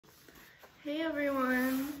Hey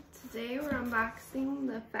everyone! Today we're unboxing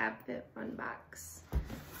the FabFitFun box,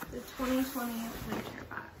 the 2020 winter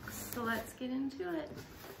box. So let's get into it.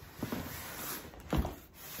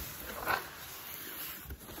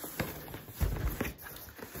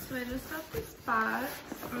 So I just got this box.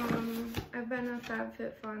 I've been a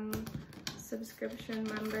FabFitFun subscription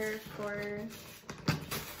member for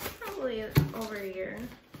probably over a year.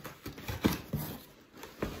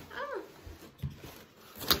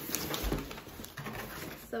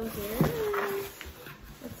 So here it is.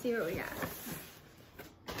 Let's see what we got.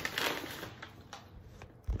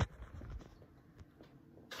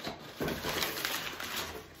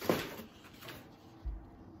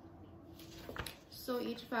 So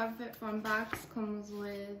each FabFitFun box comes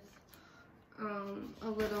with a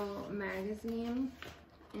little magazine,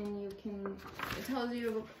 and it tells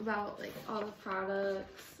you about like all the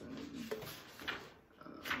products and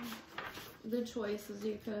the choices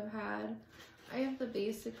you could have had. I have the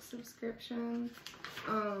basic subscription,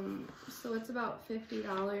 so it's about $50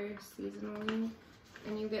 seasonally,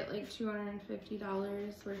 and you get like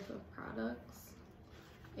 $250 worth of products.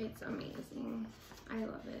 It's amazing. I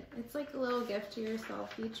love it. It's like a little gift to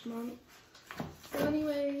yourself each month. So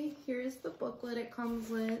anyway, here's the booklet it comes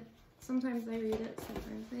with. Sometimes I read it,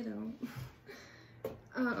 sometimes I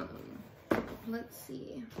don't. Let's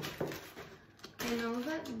see. I know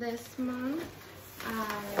that this month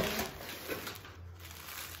I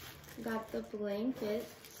got the blanket.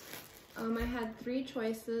 I had 3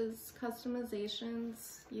 choices.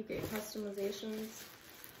 Customizations. You get customizations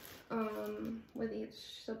with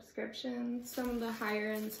each subscription. Some of the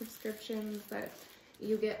higher end subscriptions that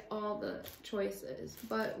you get all the choices,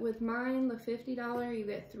 but with mine, the $50, you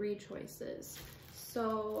get 3 choices.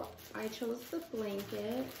 So I chose the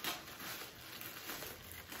blanket.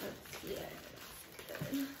 Let's see it. It's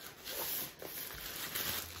good.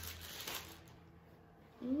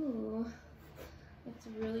 Ooh, it's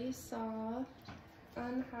really soft.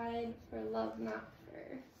 Unhide for love, not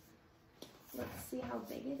fur. Let's see how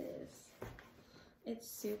big it is. It's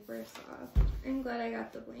super soft. I'm glad I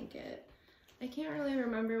got the blanket. I can't really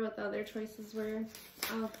remember what the other choices were.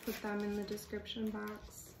 I'll put them in the description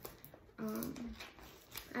box.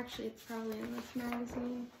 Actually, it's probably in this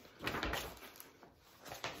magazine.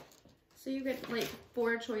 So you get like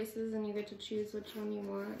 4 choices and you get to choose which one you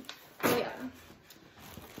want. Oh yeah.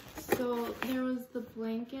 So there was the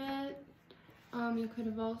blanket. You could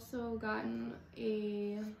have also gotten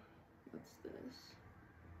a, what's this?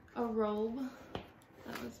 A robe.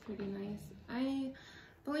 That was pretty nice. The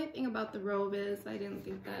only thing about the robe is I didn't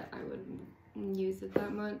think that I would use it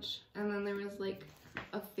that much. And then there was like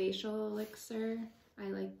a facial elixir. I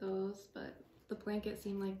like those, but the blanket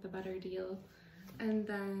seemed like the better deal. And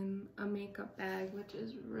then a makeup bag, which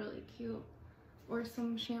is really cute. Or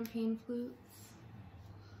some champagne flutes.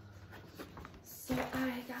 So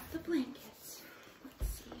I got the blanket. Let's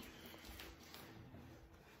see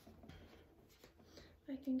if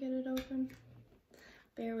I can get it open.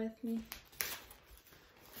 Bear with me.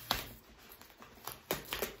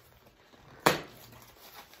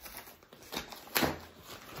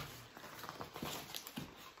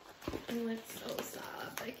 Oh, it's so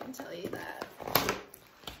soft, I can tell you that.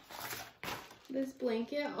 This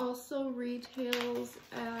blanket also retails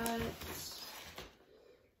at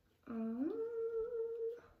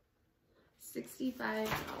 $65.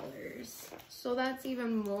 So that's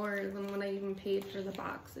even more than what I even paid for the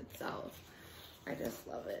box itself. I just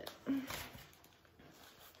love it.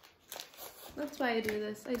 That's why I do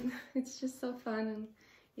this. It's just so fun, and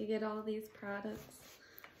you get all these products.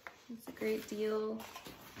 It's a great deal.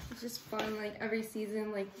 It's just fun, like every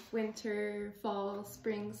season, like winter, fall,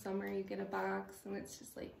 spring, summer, you get a box, and it's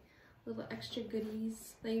just like little extra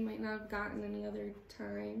goodies that you might not have gotten any other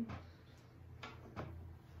time.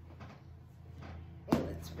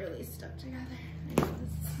 It's really stuck together. I know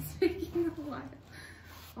this is taking a while.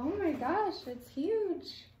 Oh my gosh, it's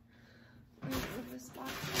huge. Let's move this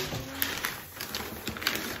box over.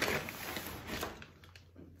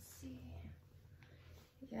 Let's see.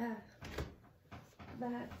 Yeah,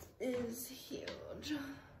 that is huge.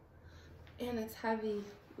 And it's heavy.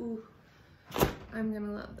 Ooh, I'm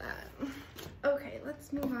gonna love that. Okay,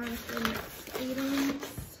 let's move on to the next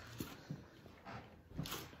items.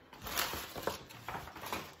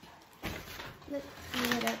 Let's see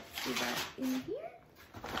what else we got in here.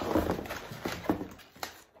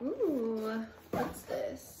 Ooh, what's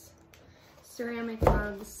this? Ceramic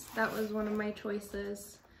mugs. That was one of my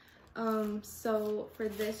choices. So for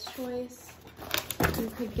this choice, you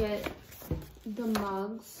could get the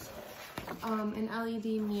mugs, an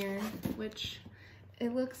LED mirror, which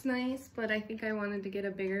it looks nice, but I think I wanted to get a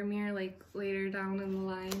bigger mirror like later down in the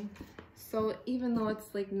line. So even though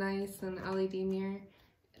it's like nice and LED mirror,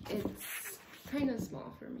 it's kind of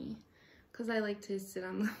small for me because I like to sit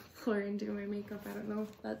on the floor and do my makeup. I don't know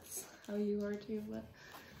if that's how you are too, but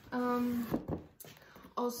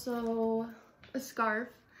also a scarf.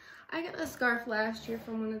 I got a scarf last year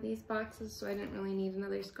from one of these boxes, so I didn't really need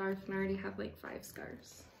another scarf, and I already have like 5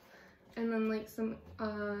 scarves. And then like some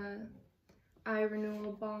eye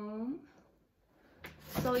renewal balm.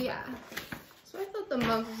 So yeah, so I thought the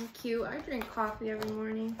mugs were cute. I drink coffee every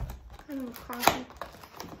morning. Kind of a coffee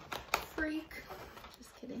freak.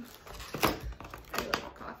 Just kidding. I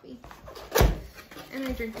love coffee. And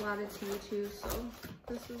I drink a lot of tea too, so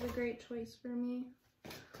this was a great choice for me.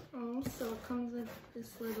 Oh, so it comes with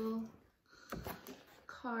this little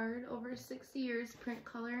card. Over 60 years, print,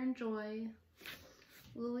 color, and joy.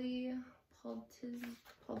 Lily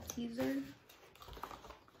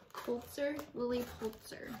Lily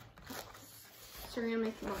Pulitzer.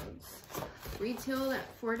 Ceramic mugs. Retailed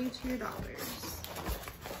at $42.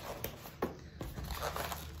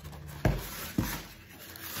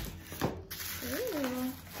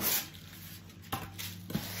 Ooh.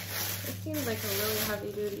 It seems like a really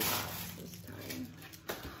heavy duty box this time.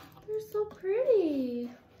 They're so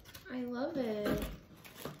pretty. I love it.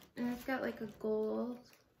 And it's got like a gold.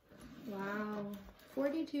 Wow.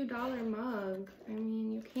 $42 mug. I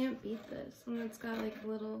mean, you can't beat this. And it's got like a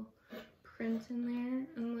little print in there.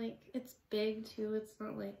 And like, it's big too. It's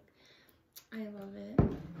not like, I love it.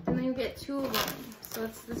 And then you get 2 of them. So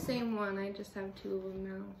it's the same one. I just have 2 of them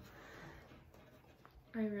now.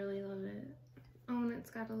 I really love it. Oh, and it's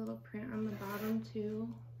got a little print on the bottom too.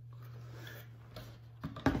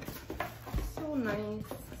 So nice.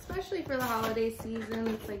 Especially for the holiday season.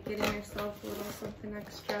 It's like getting yourself a little something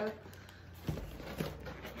extra.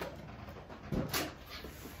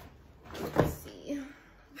 Let's see.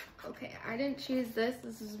 Okay, I didn't choose this.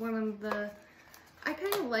 This is one of the... I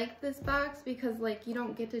kind of like this box because like you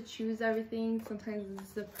don't get to choose everything. Sometimes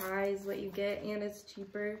it's a surprise what you get, and it's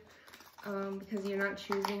cheaper because you're not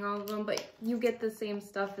choosing all of them, but you get the same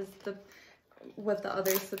stuff as what the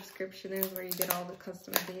other subscription is, where you get all the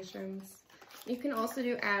customizations. You can also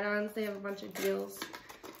do add-ons. They have a bunch of deals.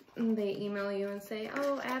 And they email you and say,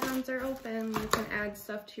 oh, add-ons are open. You can add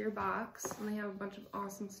stuff to your box. And they have a bunch of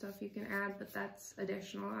awesome stuff you can add, but that's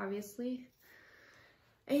additional, obviously.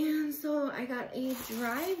 And so I got a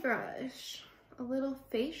dry brush, a little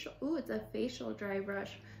facial. Ooh, it's a facial dry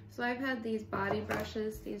brush. So I've had these body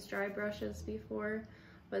brushes, these dry brushes before,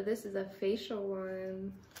 but this is a facial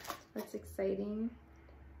one. That's exciting.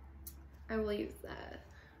 I will use that.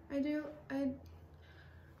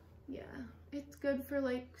 Yeah, it's good for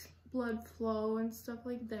like blood flow and stuff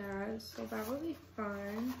like that. So that will be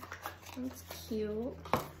fun. That's cute.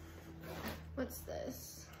 What's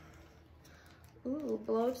this? Ooh,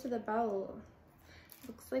 blow to the bell.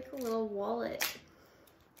 Looks like a little wallet.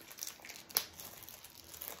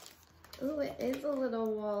 Ooh, it is a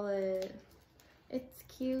little wallet. It's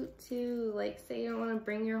cute too. Like, say you don't want to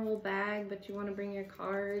bring your whole bag, but you want to bring your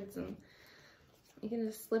cards, and you can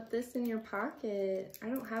just slip this in your pocket. I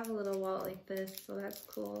don't have a little wallet like this, so that's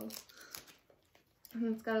cool.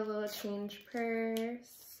 And it's got a little change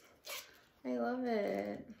purse. I love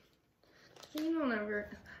it. You don't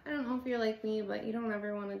ever, I don't know if you're like me, but you don't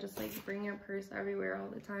ever want to just like bring your purse everywhere all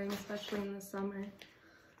the time, especially in the summer.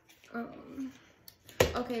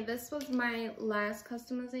 Okay, this was my last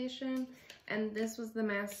customization, and this was the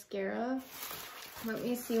mascara. Let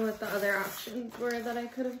me see what the other options were that I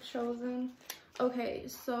could have chosen. Okay,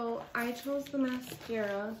 so I chose the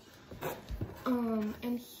mascara,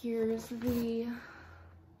 and here's the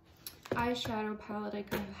eyeshadow palette I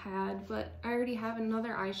could have had, but I already have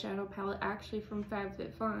another eyeshadow palette actually from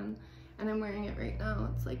FabFitFun, and I'm wearing it right now.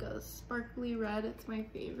 It's like a sparkly red. It's my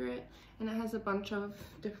favorite, and it has a bunch of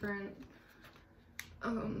different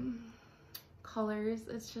colors.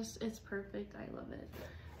 It's perfect. I love it.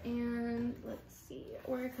 And let's see,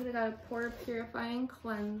 or I could have got a pore purifying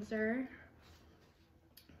cleanser,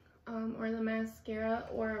 or the mascara,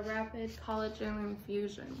 or a rapid collagen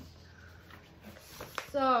infusion.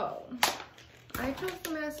 So I chose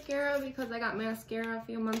the mascara because I got mascara a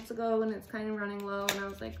few months ago and it's kind of running low, and I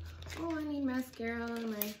was like, oh, I need mascara,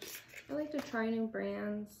 and I like to try new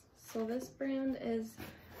brands. So this brand is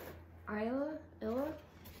Illa.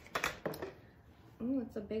 Ooh,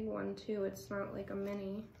 it's a big one too. It's not like a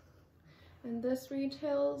mini. And this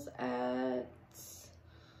retails at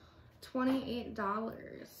 $28.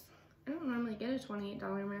 I don't normally get a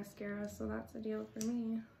 $28 mascara, so that's a deal for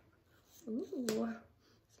me. Ooh,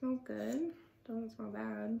 smells good. Doesn't smell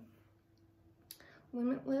bad.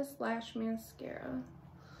 Limitless Lash Mascara.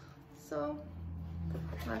 So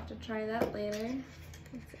I'll have to try that later.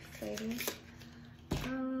 It's exciting.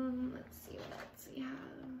 Let's see what else we have.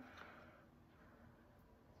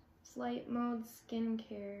 Flight Mode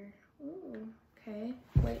Skincare. Ooh, okay.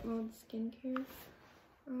 Flight Mode Skincare.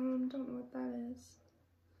 Don't know what that is.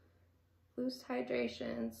 Boost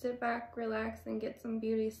hydration. Sit back, relax, and get some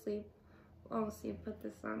beauty sleep. Oh, so you put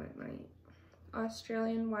this on at night.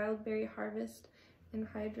 Australian Wildberry Harvest and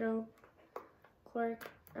hyaluronic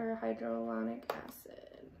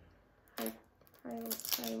acid.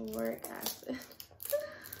 Hyaluronic acid.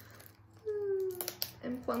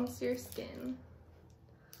 And plumps your skin.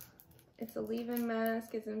 It's a leave-in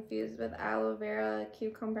mask. It's infused with aloe vera,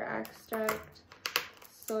 cucumber extract,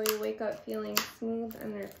 so you wake up feeling smooth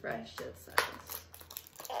and refreshed, it says.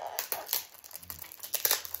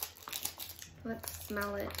 Let's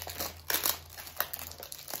smell it.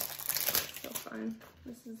 So fun.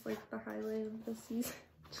 This is like the highlight of the season.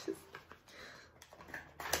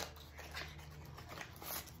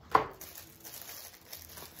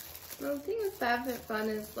 The thing with FabFitFun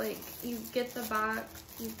is like you get the box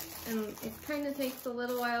and it kind of takes a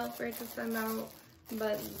little while for it to send out,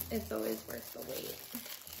 but it's always worth the wait.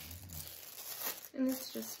 And it's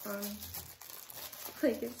just fun.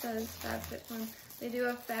 Like it says, FabFitFun. They do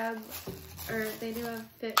have they do have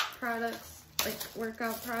fit products, like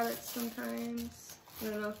workout products sometimes. I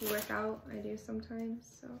don't know if you work out, I do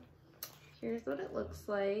sometimes. So here's what it looks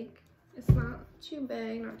like. It's not too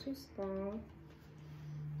big, not too small.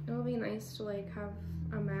 It will be nice to like have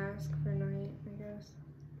a mask for night, I guess.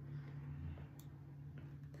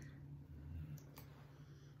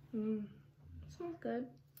 Smells good.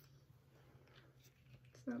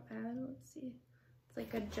 It's not bad. Let's see. It's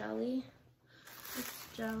like a jelly. It's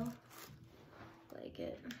gel. Like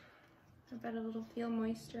it. I bet it'll feel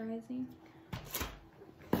moisturizing.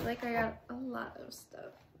 Like I got a lot of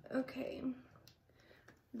stuff. Okay.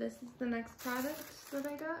 This is the next product that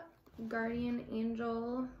I got. Guardian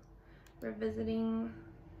Angel Revitalizing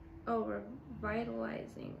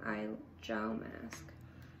Eye Gel Mask.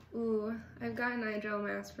 Ooh, I've gotten eye gel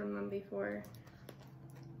mask from them before.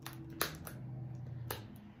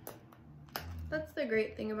 That's the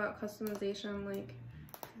great thing about customization, like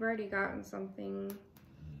I've already gotten something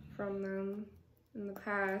from them in the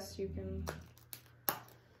past. You can,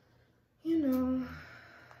 you know,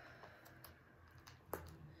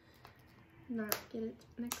 not get it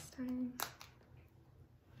next time.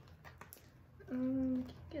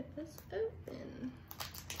 Get this open.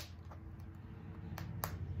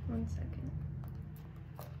 One second.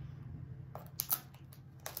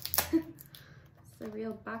 It's a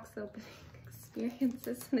real box opening experience,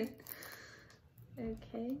 isn't it?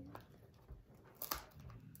 Okay.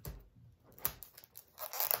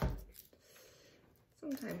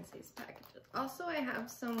 Sometimes these packages. Also, I have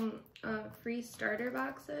some free starter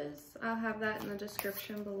boxes. I'll have that in the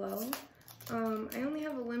description below. I only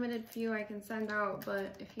have a limited few I can send out,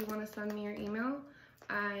 but if you want to send me your email,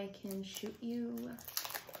 I can shoot you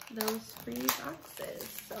those free boxes.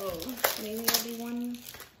 So maybe you'll be one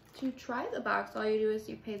to try the box. All you do is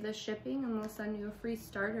you pay the shipping and they'll send you a free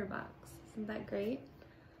starter box. Isn't that great?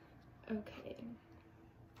 Okay.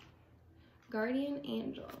 Guardian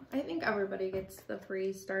Angel. I think everybody gets the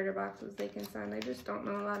free starter boxes they can send. I just don't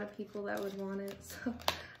know a lot of people that would want it, so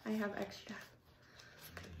I have extra.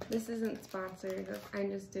 This isn't sponsored. I'm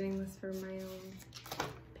just doing this for my own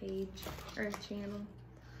page or channel.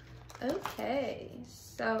 Okay,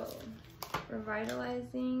 so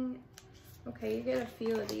revitalizing. Okay, you get a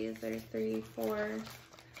few of these. There's 3, 4,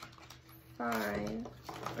 5,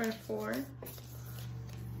 or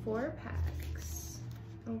 4 packs.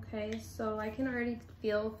 Okay, so I can already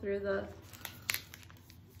feel through the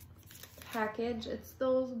package. It's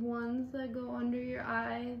those ones that go under your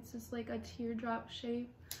eye. It's just like a teardrop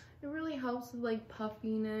shape. It really helps with like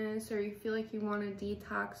puffiness, or you feel like you want to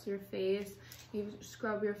detox your face. You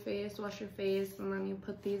scrub your face, wash your face, and then you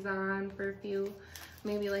put these on for a few,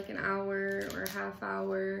 maybe like an hour or a half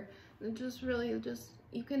hour. It just really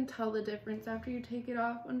you can tell the difference after you take it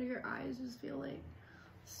off. Under your eyes just feel like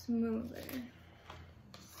smoother.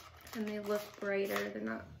 And they look brighter. They're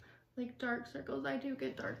not like dark circles. I do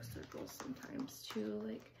get dark circles sometimes too.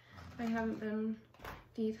 Like I haven't been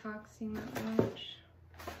detoxing that much.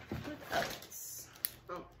 What else?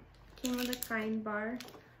 Oh, came with a Kind bar.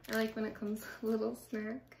 I like when it comes with a little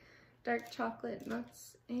snack. Dark chocolate,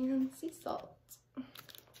 nuts, and sea salt.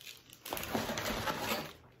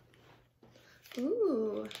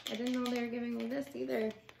 Ooh, I didn't know they were giving me this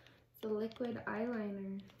either. It's a liquid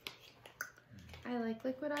eyeliner. I like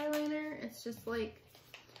liquid eyeliner. It's just like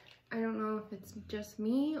I don't know if it's just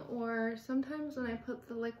me or sometimes when I put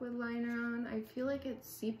the liquid liner on, I feel like it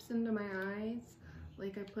seeps into my eyes,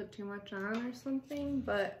 like I put too much on or something,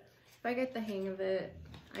 but if I get the hang of it,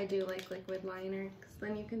 I do like liquid liner because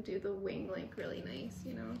then you can do the wing like really nice,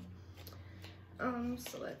 you know.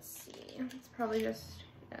 So let's see, it's probably just,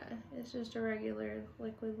 yeah, it's just a regular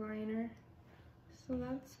liquid liner, so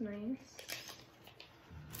that's nice.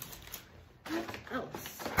 What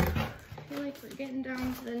else? I feel like we're getting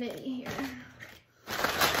down to the nitty here.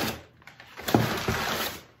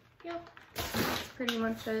 Yep, that's pretty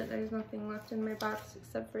much it. There's nothing left in my box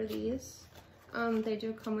except for these. They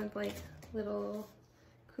do come with like little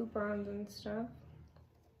coupons and stuff.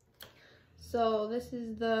 So this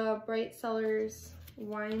is the Bright Cellars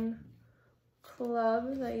Wine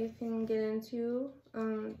Club that you can get into.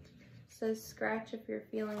 It says scratch if you're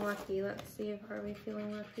feeling lucky. Let's see if are we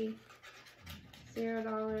feeling lucky. $0,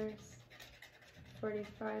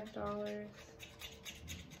 $45,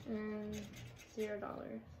 and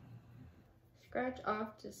 $0. Scratch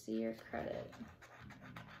off to see your credit.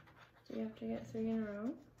 Do you have to get 3 in a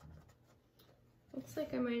row? Looks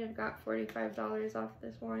like I might have got $45 off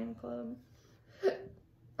this wine club.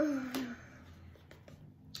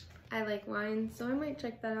 I like wine, so I might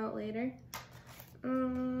check that out later.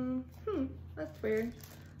 That's weird.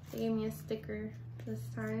 They gave me a sticker this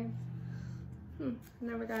time.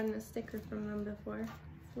 Never gotten a sticker from them before.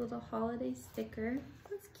 A little holiday sticker.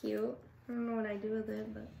 That's cute. I don't know what I do with it,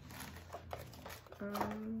 but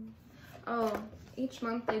oh, each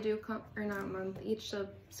month they do come, or not month, each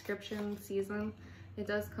subscription season, it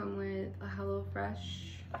does come with a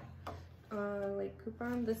HelloFresh like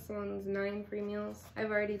coupon. This one's 9 free meals. I've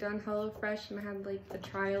already done HelloFresh and had like the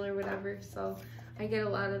trial or whatever, so I get a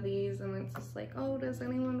lot of these, and it's just like, oh, does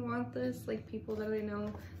anyone want this? Like people that I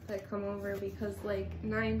know that come over, because like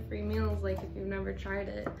 9 free meals, like if you've never tried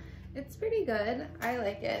it, it's pretty good. I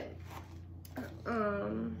like it.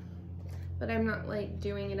 But I'm not like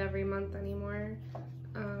doing it every month anymore.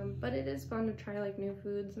 But it is fun to try like new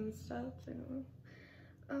foods and stuff.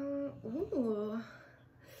 Ooh,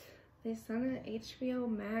 they sent an HBO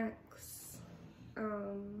Max.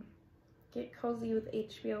 Get cozy with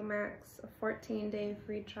HBO Max, a 14-day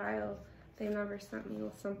free trial. They've never sent me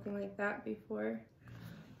with something like that before.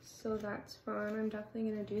 So that's fun. I'm definitely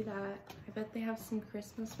gonna do that. I bet they have some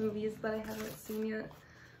Christmas movies that I haven't seen yet.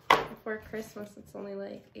 Before Christmas, it's only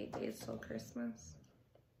like 8 days till Christmas.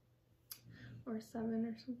 Or 7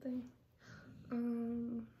 or something.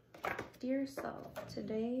 Dear self,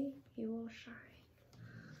 today you will shine.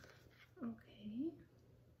 Okay.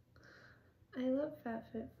 I love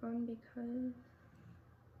FabFitFun because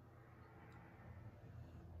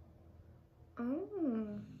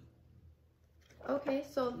okay,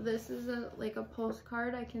 so this is like a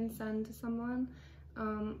postcard I can send to someone.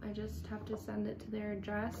 I just have to send it to their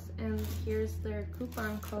address, and here's their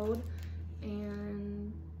coupon code,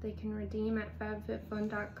 and they can redeem at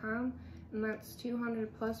FabFitFun.com, and that's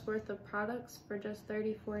 200 plus worth of products for just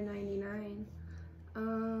 $34.99.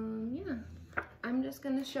 Yeah, I'm just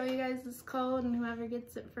gonna show you guys this code, and whoever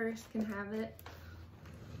gets it first can have it.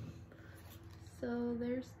 So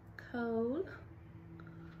there's the code.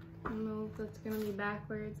 I don't know if that's gonna be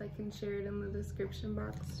backwards. I can share it in the description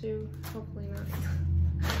box too. Hopefully not.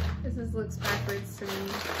 This looks backwards to me.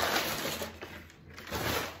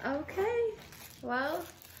 Okay, well,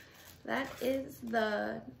 that is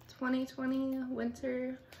the 2020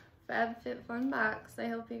 winter FabFitFun box. I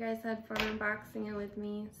hope you guys had fun unboxing it with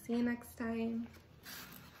me. See you next time.